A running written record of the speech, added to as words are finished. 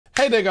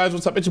Hey there guys,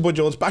 what's up? It's your boy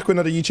George, back with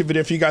another YouTube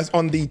video for you guys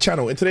on the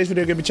channel. In today's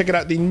video, we're going to be checking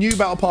out the new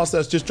battle pass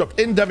that's just dropped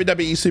in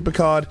WWE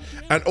Supercard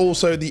and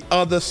also the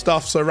other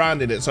stuff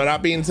surrounding it. So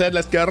that being said,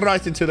 let's get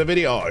right into the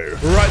video.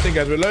 Right then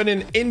guys, we're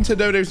loading into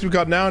WWE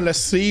Supercard now and let's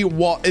see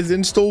what is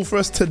in store for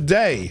us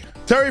today.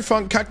 Terry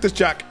Funk, Cactus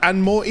Jack,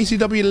 and more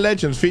ECW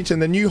legends featuring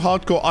the new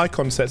hardcore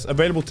icon sets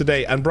available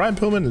today, and Brian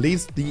Pillman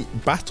leads the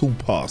battle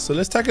pass. So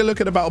let's take a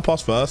look at the battle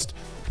pass first,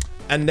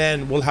 and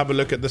then we'll have a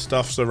look at the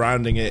stuff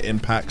surrounding it in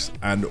packs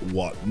and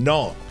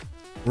whatnot.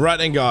 Right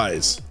then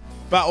guys,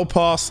 battle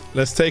pass,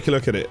 let's take a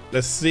look at it.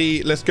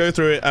 Let's go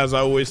through it as I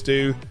always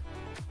do.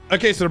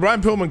 Okay, so the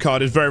Brian Pillman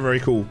card is very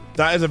cool.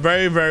 That is a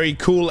very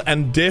cool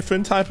and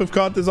different type of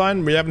card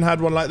design. We haven't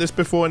had one like this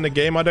before in the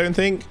game, I don't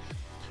think.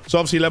 So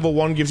obviously level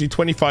 1 gives you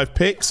 25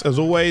 picks as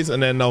always,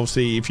 and then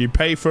obviously if you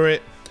pay for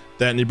it,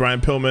 then the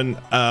Brian Pillman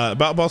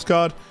battle pass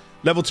card.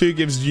 Level 2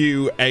 gives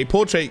you a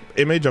portrait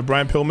image of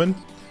Brian Pillman.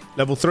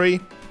 Level 3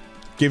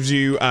 gives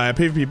you a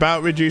PvP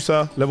bout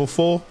reducer. Level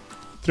 4,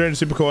 300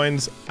 super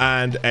coins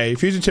and a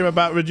fusion chamber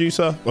bout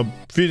reducer, or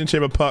fusion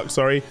chamber perk,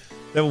 sorry.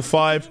 Level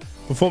 5,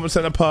 performance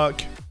center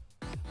perk.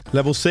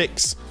 Level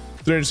 6,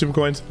 300 super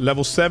coins.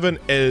 Level 7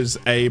 is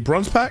a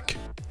bronze pack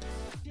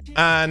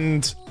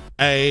and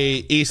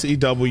a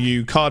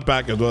ECW card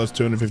back as well as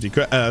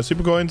 250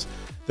 super coins.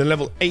 Then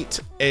level 8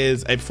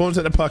 is a performance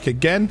center perk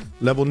again.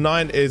 Level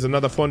 9 is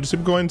another 400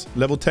 super coins.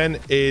 Level 10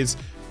 is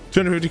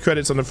 250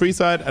 credits on the free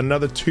side,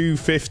 another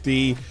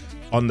 250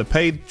 on the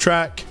paid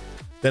track.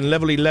 Then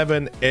level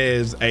 11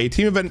 is a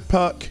team event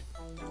perk.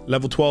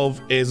 Level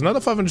 12 is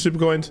another 500 super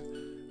coins.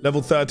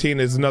 Level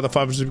 13 is another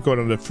 500 super coin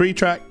on the free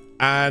track,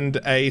 and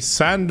a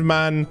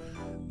Sandman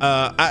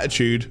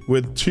attitude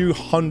with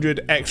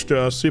 200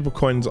 extra super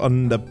coins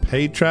on the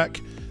paid track.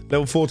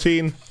 Level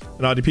 14, an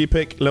RDP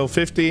pick. Level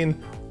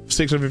 15,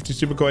 650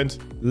 super coins.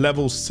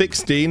 Level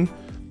 16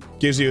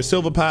 gives you a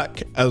silver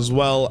pack as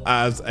well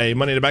as a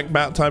money in the bank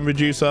about time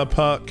reducer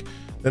perk.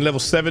 Then level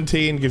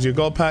 17 gives you a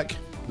gold pack.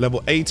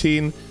 Level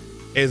 18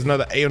 is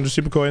another 800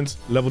 super coins.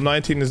 Level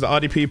 19 is the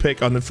RDP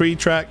pick on the free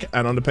track,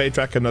 and on the paid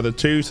track another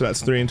 2, so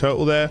that's 3 in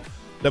total there.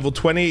 Level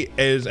 20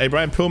 is a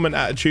Brian Pillman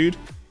attitude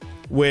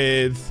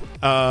with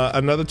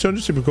another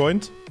 200 super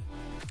coins.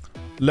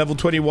 Level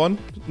 21,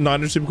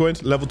 900 super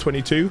coins. Level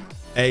 22,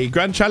 a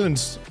grand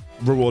challenge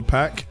reward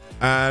pack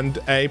and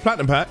a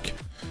platinum pack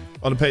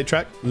on the paid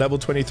track. Level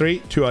 23,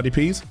 2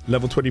 RDPs.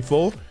 Level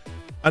 24,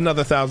 another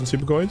 1,000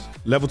 super coins.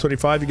 Level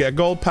 25, you get a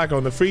gold pack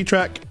on the free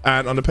track,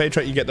 and on the paid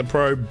track you get the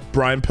pro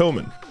Brian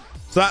Pillman.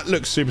 So that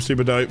looks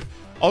super dope.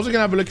 Also gonna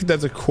have a look if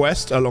there's a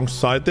quest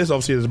alongside this.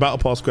 Obviously there's a battle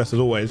pass quest as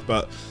always,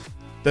 but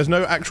there's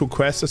no actual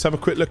quest. Let's have a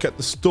quick look at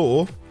the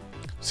store,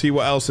 see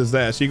what else is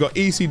there. So you got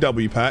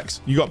ECW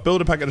packs, you got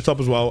builder pack at the top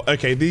as well.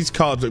 Okay, these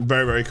cards look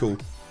very cool.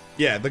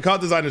 Yeah, the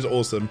card design is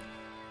awesome.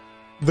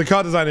 The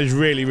card design is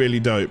really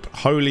dope.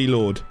 Holy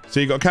lord. So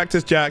you got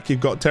Cactus Jack,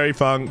 you've got Terry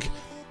Funk,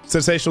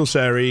 Sensational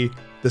Sherry,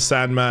 the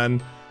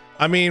Sandman.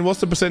 I mean,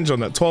 what's the percentage on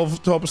that?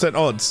 12%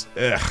 odds.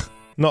 Ugh,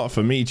 not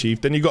for me,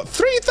 chief. Then you got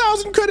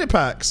 3,000 credit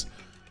packs.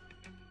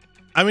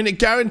 I mean, it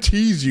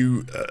guarantees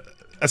you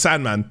a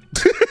Sandman.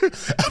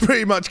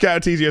 Pretty much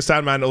guarantees you a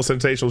Sandman or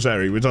Sensational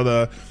Sherry, which are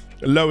the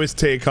lowest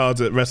tier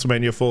cards at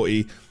WrestleMania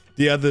 40.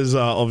 The others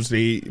are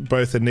obviously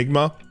both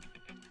Enigma,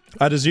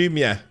 I'd assume.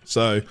 Yeah,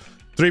 so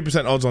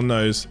 3% odds on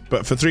those,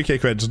 but for 3k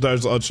credits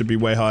those odds should be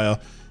way higher.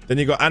 Then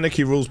you got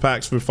Anarchy rules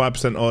packs with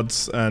 5%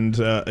 odds, and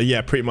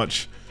yeah, pretty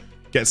much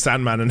get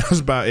Sandman and that's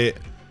about it.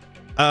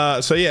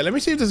 So yeah, let me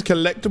see if there's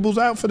collectibles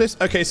out for this.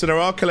 Okay, so there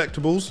are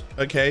collectibles,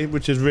 okay,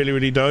 which is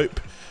really dope.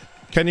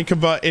 Can you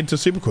convert into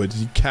super coins?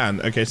 You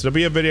can. Okay, so there'll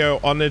be a video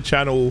on the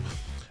channel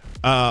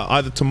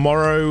either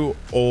tomorrow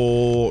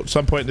or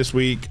some point this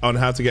week on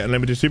how to get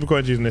unlimited super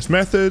coins using this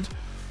method.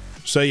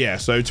 So yeah,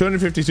 so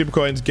 250 super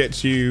coins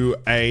gets you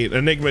an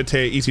Enigma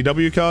tier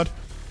ECW card.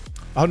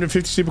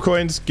 150 super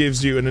coins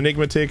gives you an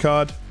Enigma tier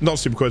card. Not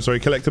super coins, sorry,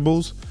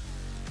 collectibles.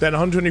 Then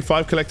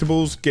 125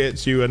 collectibles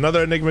gets you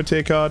another Enigma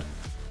tier card.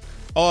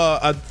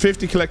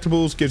 50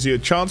 collectibles gives you a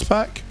chance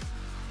pack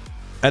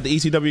at the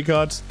ECW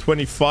cards.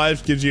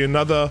 25 gives you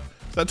another...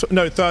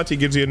 No, 30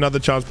 gives you another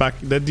chance pack.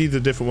 These are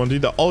different ones.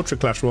 These are Ultra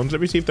Clash ones.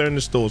 Let me see if they're in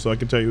the store so I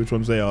can tell you which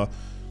ones they are.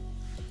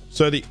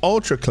 So the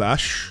Ultra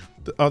Clash,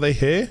 are they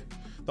here?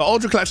 The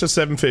Ultra Clash are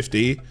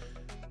 750,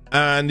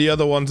 and the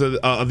other ones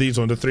are these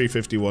ones, the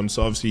 350 ones.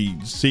 So obviously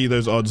you see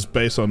those odds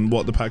based on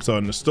what the packs are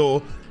in the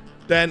store.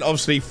 Then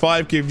obviously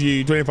 5 give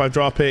you 25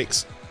 draft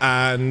picks,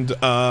 and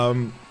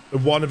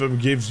one of them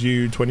gives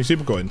you 20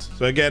 super coins.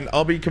 So again,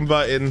 I'll be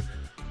converting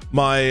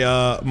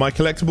my my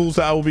collectibles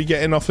that I will be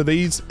getting off of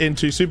these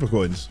into super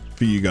coins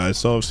for you guys.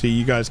 So obviously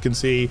you guys can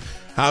see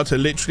how to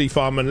literally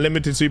farm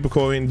unlimited super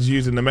coins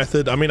using the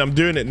method. I mean, I'm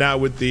doing it now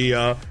with the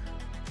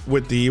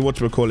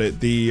whatchamacallit,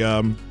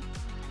 the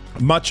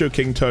Macho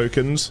King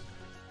tokens.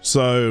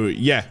 So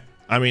yeah,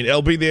 I mean,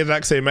 it'll be the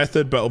exact same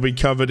method, but it'll be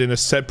covered in a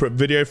separate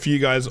video for you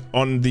guys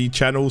on the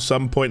channel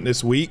some point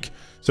this week.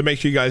 So make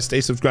sure you guys stay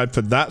subscribed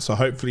for that. So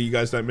hopefully you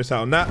guys don't miss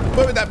out on that.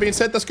 But with that being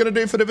said, that's going to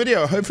do it for the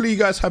video. Hopefully you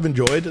guys have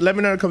enjoyed. Let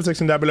me know in the comment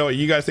section down below what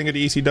you guys think of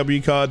the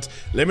ECW cards.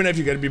 Let me know if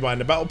you're going to be buying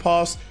the battle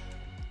pass.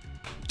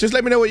 Just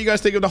let me know what you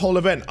guys think of the whole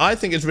event. I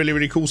think it's really,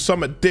 really cool.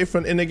 Somewhat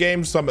different in the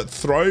game, somewhat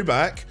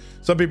throwback.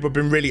 Some people have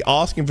been really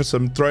asking for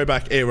some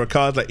throwback era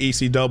cards like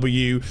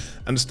ECW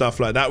and stuff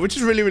like that, which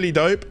is really, really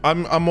dope.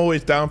 I'm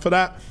always down for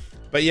that.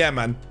 But yeah,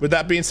 man, with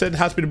that being said, it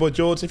has been the boy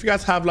George. If you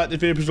guys have liked this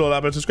video, please roll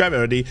that button, subscribe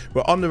already.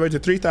 We're on the road to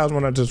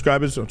 3,100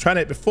 subscribers. So I'm trying to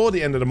hit before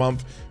the end of the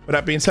month. With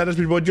that being said, it's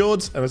been the boy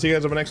George, and I'll see you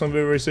guys on the next one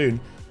very, very soon.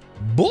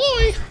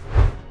 Bye!